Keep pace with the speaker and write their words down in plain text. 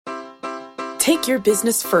Take your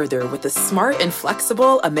business further with the smart and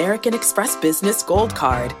flexible American Express Business Gold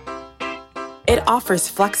Card. It offers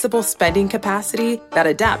flexible spending capacity that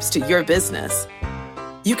adapts to your business.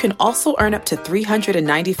 You can also earn up to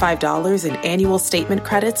 $395 in annual statement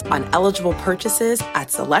credits on eligible purchases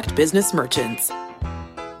at select business merchants.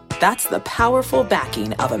 That's the powerful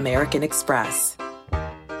backing of American Express.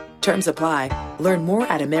 Terms apply. Learn more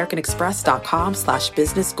at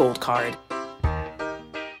americanexpress.com/business gold card.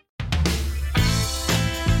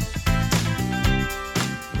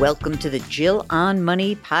 Welcome to the Jill on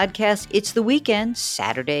Money podcast. It's the weekend,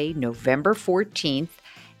 Saturday, November 14th.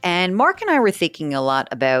 And Mark and I were thinking a lot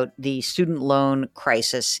about the student loan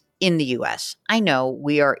crisis in the U.S. I know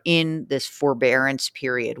we are in this forbearance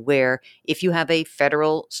period where if you have a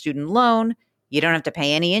federal student loan, you don't have to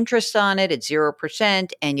pay any interest on it at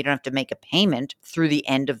 0%, and you don't have to make a payment through the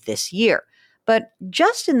end of this year. But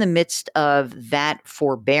just in the midst of that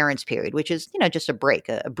forbearance period, which is, just a break,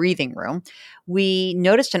 a breathing room, we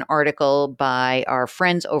noticed an article by our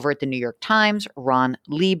friends over at the New York Times, Ron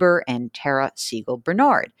Lieber and Tara Siegel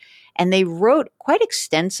Bernard. And they wrote quite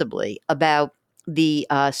extensively about the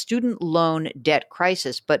student loan debt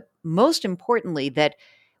crisis, but most importantly, that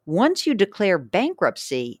once you declare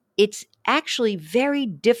bankruptcy, it's actually very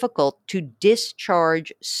difficult to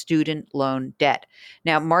discharge student loan debt.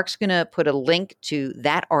 Now, Mark's going to put a link to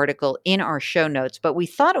that article in our show notes, but we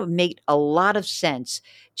thought it would make a lot of sense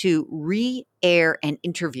to re-air an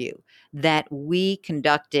interview that we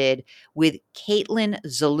conducted with Caitlin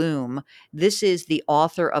Zaloom. This is the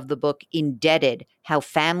author of the book Indebted: How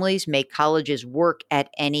Families Make Colleges Work at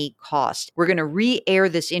Any Cost. We're going to re-air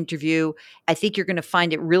this interview. I think you're going to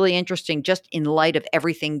find it really interesting just in light of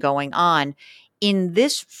everything going on. In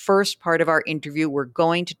this first part of our interview, we're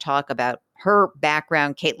going to talk about her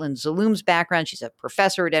background, Caitlin Zaloom's background. She's a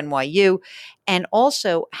professor at NYU, and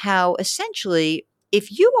also how essentially,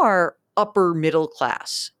 if you are upper middle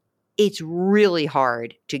class, it's really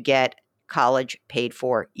hard to get college paid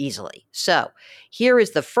for easily. So here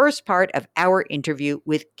is the first part of our interview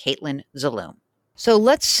with Caitlin Zaloom. So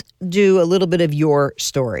let's do a little bit of your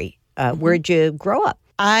story. Where'd you grow up?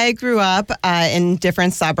 I grew up in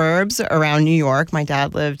different suburbs around New York. My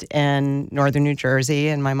dad lived in northern New Jersey,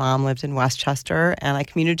 and my mom lived in Westchester, and I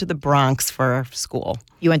commuted to the Bronx for school.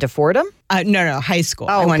 You went to Fordham? No, high school.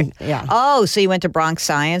 Oh, Oh, so you went to Bronx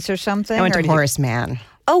Science or something? I went to Horace Mann.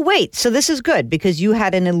 Oh, wait. So this is good because you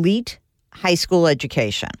had an elite high school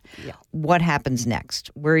education. Yeah. What happens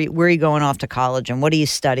next? Where are you going off to college, and what are you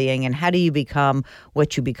studying, and how do you become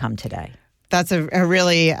what you become today? That's a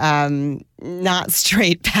really not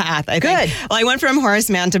straight path, I think. Good. Well, I went from Horace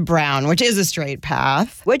Mann to Brown, which is a straight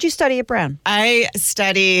path. What'd you study at Brown? I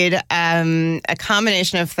studied a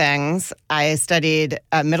combination of things. I studied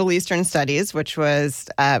Middle Eastern studies, which was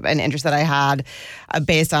an interest that I had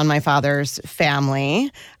based on my father's family.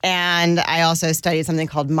 And I also studied something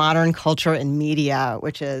called modern culture and media,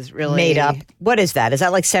 which is really... Made up. What is that? Is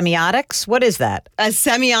that like semiotics? What is that?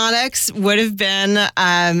 Semiotics would have been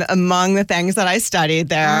among the things that I studied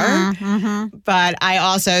there. Mm-hmm. But I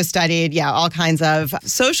also studied, all kinds of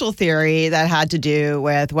social theory that had to do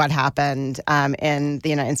with what happened in the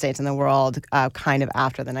United States and the world kind of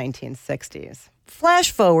after the 1960s.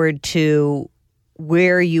 Flash forward to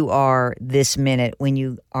where you are this minute when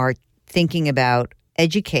you are thinking about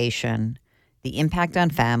education, the impact on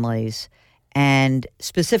families, and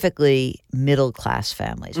specifically middle-class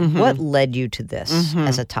families. Mm-hmm. What led you to this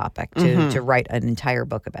as a topic, to write an entire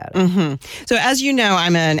book about it? Mm-hmm. So as you know,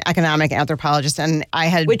 I'm an economic anthropologist, and I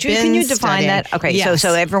had Can you define that? Okay, yes.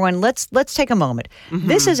 so everyone, let's take a moment.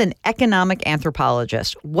 This is an economic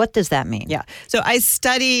anthropologist. What does that mean? Yeah. So I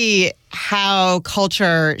study how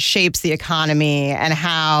culture shapes the economy and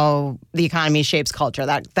how the economy shapes culture,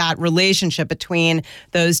 that relationship between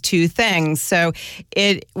those two things. So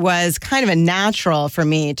it was kind of a natural for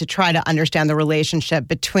me to try to understand the relationship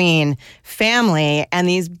between family and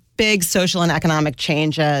these big social and economic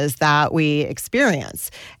changes that we experience.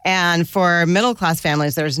 And for middle-class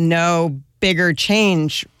families, there's no bigger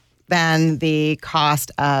change than the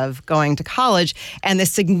cost of going to college and the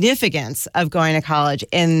significance of going to college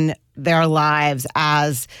in their lives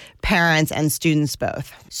as parents and students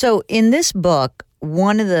both. So in this book,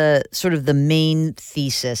 one of the sort of the main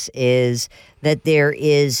thesis is that there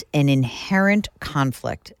is an inherent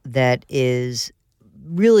conflict that is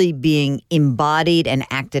really being embodied and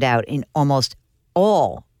acted out in almost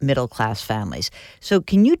all middle-class families. So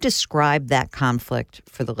can you describe that conflict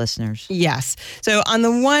for the listeners? Yes. So on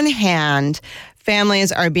the one hand,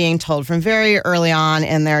 families are being told from very early on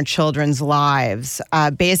in their children's lives,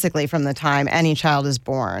 basically from the time any child is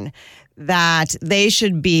born, that they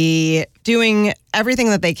should be doing everything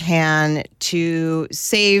that they can to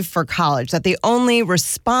save for college, that the only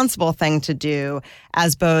responsible thing to do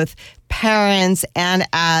as both parents and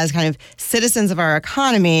as kind of citizens of our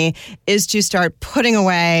economy is to start putting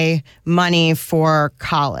away money for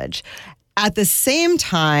college. At the same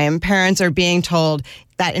time, parents are being told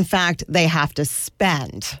that, in fact, they have to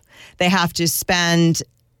spend. They have to spend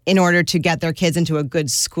in order to get their kids into a good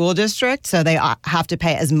school district. So they have to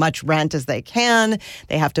pay as much rent as they can.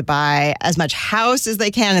 They have to buy as much house as they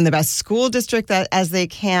can in the best school district as they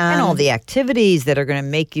can. And all the activities that are going to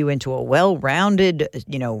make you into a well-rounded,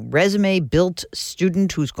 resume-built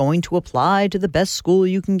student who's going to apply to the best school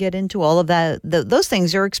you can get into. All of that, those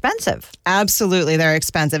things are expensive. Absolutely, they're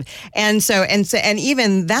expensive. And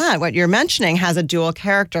even that, what you're mentioning, has a dual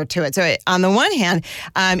character to it. So on the one hand,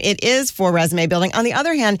 it is for resume building. On the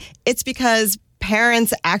other hand, it's because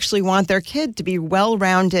parents actually want their kid to be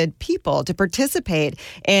well-rounded people, to participate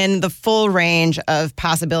in the full range of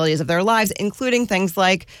possibilities of their lives, including things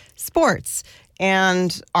like sports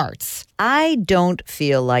and arts. I don't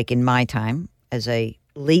feel like in my time as a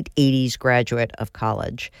late 80s graduate of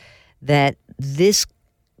college that this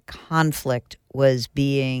conflict was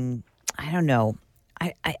being, I don't know,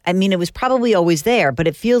 I mean, it was probably always there, but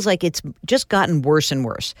it feels like it's just gotten worse and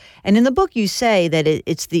worse. And in the book, you say that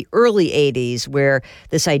it's the early 80s where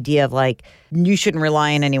this idea of like, you shouldn't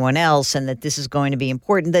rely on anyone else and that this is going to be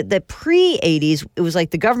important. That pre-80s, it was like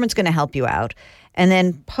the government's going to help you out. And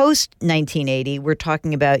then post-1980, we're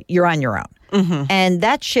talking about you're on your own. Mm-hmm. And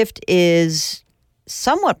that shift is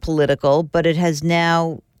somewhat political, but it has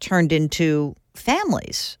now turned into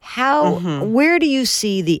families. Where do you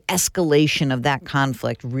see the escalation of that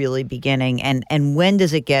conflict really beginning, and when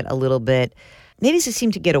does it get a little bit, maybe does it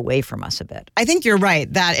seem to get away from us a bit? I think you're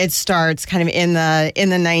right that it starts kind of in the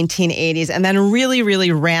 1980s and then really,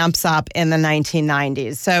 really ramps up in the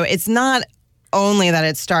 1990s. So it's not only that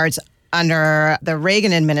it starts under the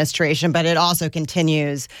Reagan administration, but it also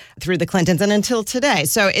continues through the Clintons and until today.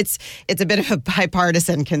 So it's a bit of a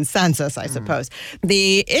bipartisan consensus, I suppose.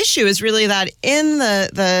 The issue is really that in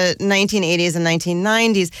the 1980s and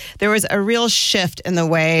 1990s, there was a real shift in the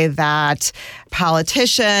way that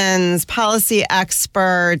politicians, policy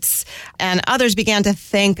experts, and others began to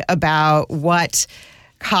think about what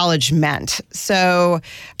college meant. So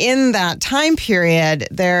in that time period,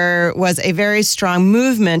 there was a very strong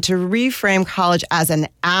movement to reframe college as an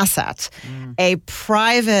asset, a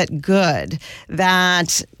private good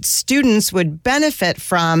that students would benefit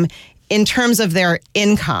from in terms of their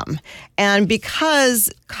income. And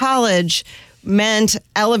because college meant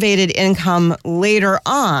elevated income later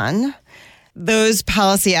on, those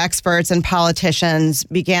policy experts and politicians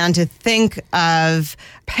began to think of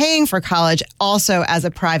paying for college also as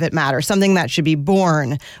a private matter, something that should be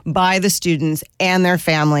borne by the students and their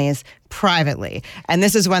families privately. And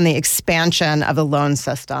this is when the expansion of the loan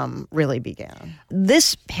system really began.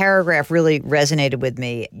 This paragraph really resonated with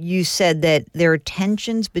me. You said that there are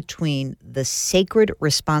tensions between the sacred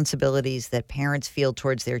responsibilities that parents feel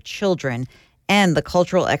towards their children and the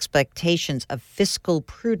cultural expectations of fiscal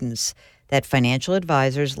prudence that financial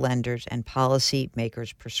advisors, lenders, and policy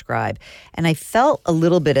makers prescribe. And I felt a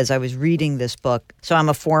little bit as I was reading this book. So I'm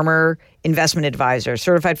a former investment advisor,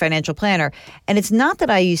 certified financial planner. And it's not that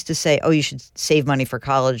I used to say, oh, you should save money for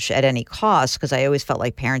college at any cost, because I always felt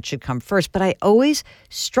like parents should come first. But I always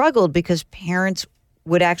struggled because parents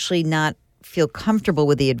would actually not feel comfortable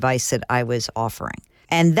with the advice that I was offering.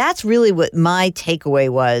 And that's really what my takeaway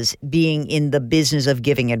was, being in the business of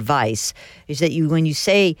giving advice, is that when you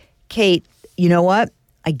say, Kate, you know what?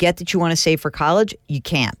 I get that you want to save for college. You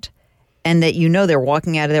can't. And that they're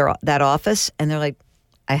walking out of that office and they're like,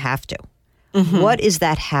 I have to. Mm-hmm. What is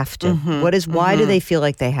that have to? Mm-hmm. Why do they feel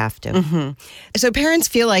like they have to? Mm-hmm. So parents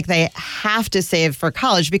feel like they have to save for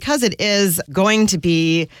college because it is going to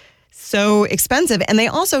be so expensive, and they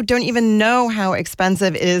also don't even know how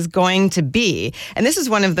expensive it is going to be. And this is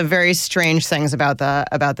one of the very strange things about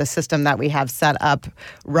the system that we have set up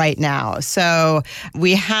right now. So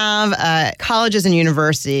we have colleges and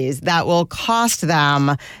universities that will cost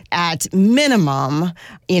them at minimum,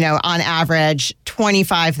 on average,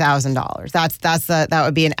 $25,000. That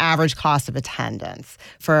would be an average cost of attendance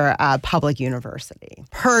for a public university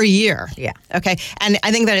per year. Yeah. Okay. And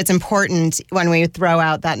I think that it's important when we throw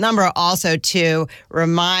out that number also to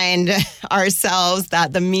remind ourselves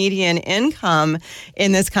that the median income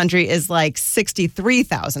in this country is like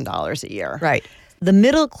 $63,000 a year. Right. The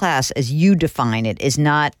middle class, as you define it, is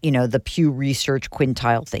not, the Pew Research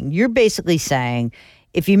quintile thing. You're basically saying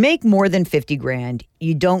if you make more than 50 grand,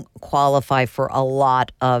 you don't qualify for a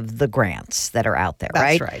lot of the grants that are out there,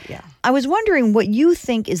 right? That's right, yeah. I was wondering what you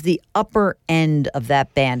think is the upper end of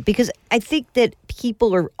that band, because I think that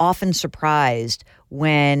people are often surprised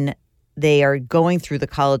when they are going through the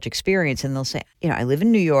college experience and they'll say, I live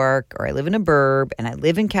in New York, or I live in a burb, and I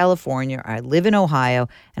live in California, or I live in Ohio,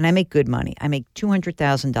 and I make good money. I make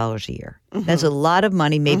 $200,000 a year. Mm-hmm. That's a lot of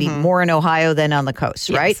money, maybe more in Ohio than on the coast,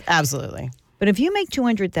 yes, right? Absolutely. But if you make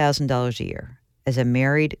 $200,000 a year as a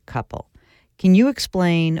married couple, can you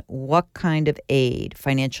explain what kind of aid,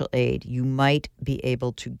 financial aid, you might be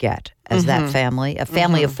able to get as that family? A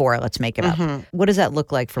family of four, let's make it up. What does that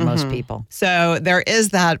look like for most people? So there is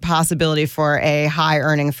that possibility for a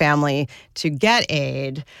high-earning family to get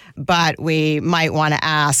aid, but we might want to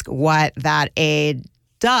ask what that aid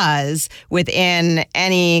does within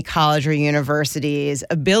any college or university's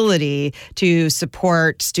ability to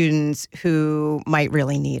support students who might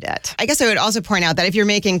really need it. I guess I would also point out that if you're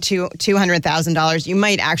making $200,000, you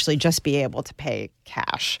might actually just be able to pay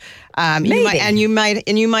cash. You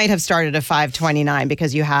might have started a 529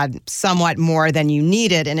 because you had somewhat more than you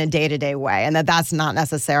needed in a day-to-day way, and that's not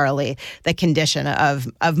necessarily the condition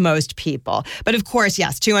of most people. But of course,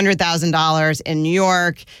 yes, $200,000 in New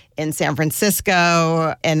York, in San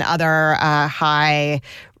Francisco, in other high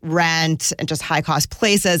rent and just high cost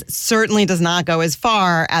places certainly does not go as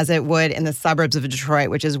far as it would in the suburbs of Detroit,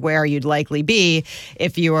 which is where you'd likely be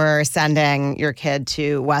if you were sending your kid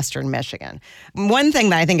to Western Michigan. One thing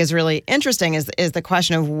that I think is really interesting is the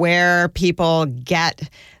question of where people get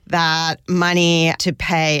that money to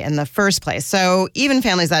pay in the first place. So even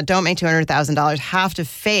families that don't make $200,000 have to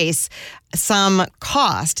face some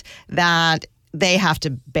cost that they have to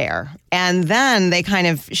bear. And then they kind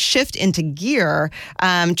of shift into gear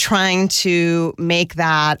trying to make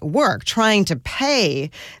that work, trying to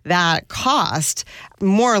pay that cost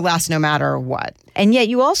more or less no matter what. And yet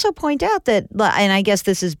you also point out that, and I guess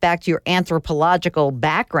this is back to your anthropological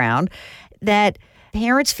background, that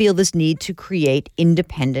parents feel this need to create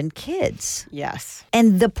independent kids. Yes.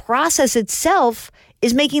 And the process itself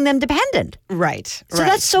is making them dependent. Right. So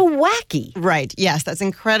that's so wacky. Right. Yes, that's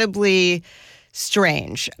incredibly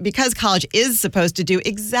strange because college is supposed to do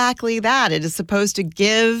exactly that. It is supposed to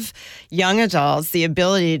give young adults the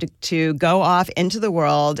ability to go off into the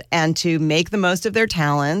world and to make the most of their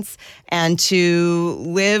talents and to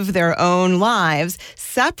live their own lives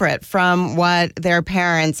separate from what their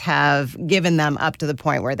parents have given them up to the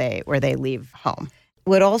point where they leave home.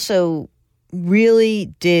 What also really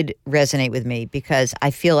did resonate with me, because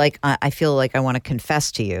I feel like I want to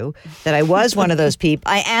confess to you that I was one of those people.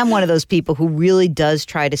 I am one of those people who really does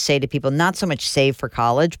try to say to people, not so much save for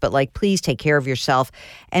college, but like, please take care of yourself.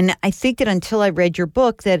 And I think that until I read your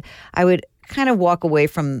book, that I would kind of walk away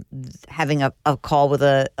from having a call with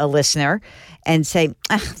a listener and say,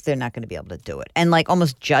 they're not going to be able to do it. And like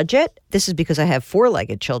almost judge it. This is because I have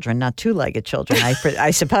four-legged children, not two-legged children,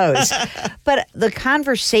 I suppose. But the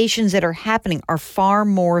conversations that are happening are far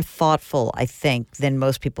more thoughtful, I think, than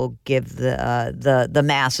most people give the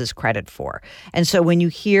masses credit for. And so when you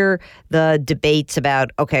hear the debates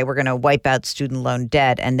about, okay, we're going to wipe out student loan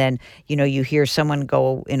debt, and then, you hear someone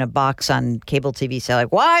go in a box on cable TV say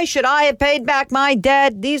like, why should I have paid back my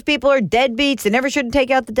debt? These people are deadbeats. They never should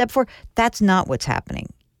take out the debt before. That's not what's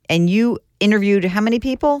happening. And you interviewed how many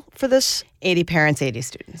people for this? 80 parents, 80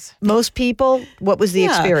 students. Most people, what was the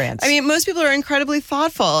experience? I mean, most people are incredibly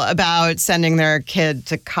thoughtful about sending their kid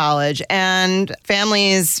to college, and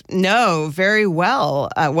families know very well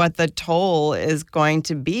what the toll is going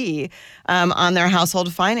to be on their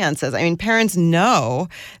household finances. I mean, parents know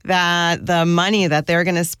that the money that they're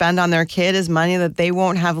going to spend on their kid is money that they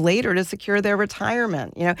won't have later to secure their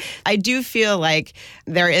retirement. I do feel like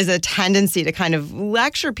there is a tendency to kind of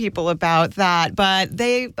lecture people about that, but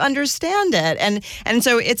they understand it. And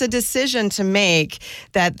so it's a decision to make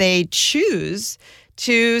that they choose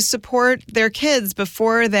to support their kids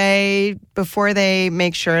before they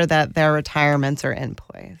make sure that their retirements are in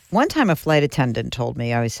place. One time a flight attendant told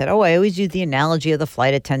me, I always use the analogy of the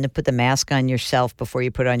flight attendant, put the mask on yourself before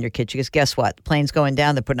you put it on your kid. She goes, guess what? The plane's going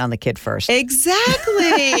down, they're putting on the kid first. Exactly.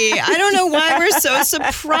 I don't know why we're so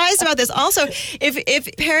surprised about this. Also,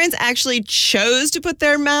 if parents actually chose to put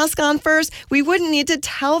their mask on first, we wouldn't need to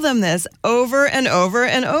tell them this over and over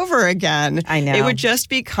and over again. I know. It would just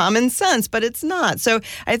be common sense, but it's not. So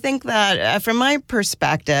I think that from my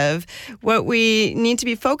perspective, what we need to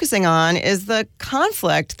be focusing on is the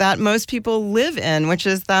conflict that most people live in, which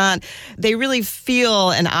is that they really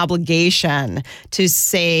feel an obligation to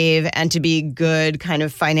save and to be good, kind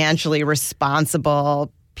of financially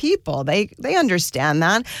responsible people. They understand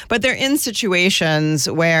that, but they're in situations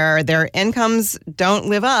where their incomes don't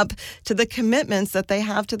live up to the commitments that they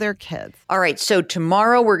have to their kids. All right, so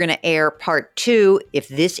tomorrow we're going to air part 2. If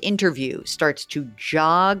this interview starts to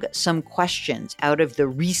jog some questions out of the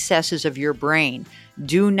recesses of your brain,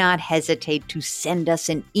 do not hesitate to send us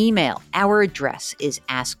an email. Our address is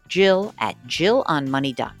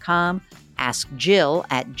askjill@jillonmoney.com,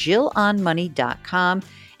 askjill@jillonmoney.com.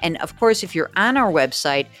 And of course, if you're on our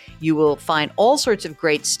website, you will find all sorts of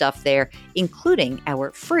great stuff there, including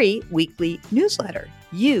our free weekly newsletter.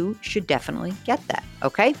 You should definitely get that,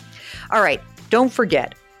 okay? All right, don't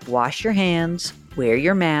forget, wash your hands, wear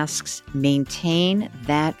your masks, maintain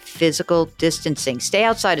that physical distancing. Stay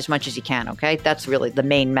outside as much as you can, okay? That's really the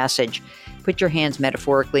main message. Put your hands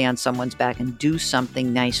metaphorically on someone's back and do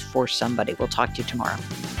something nice for somebody. We'll talk to you tomorrow.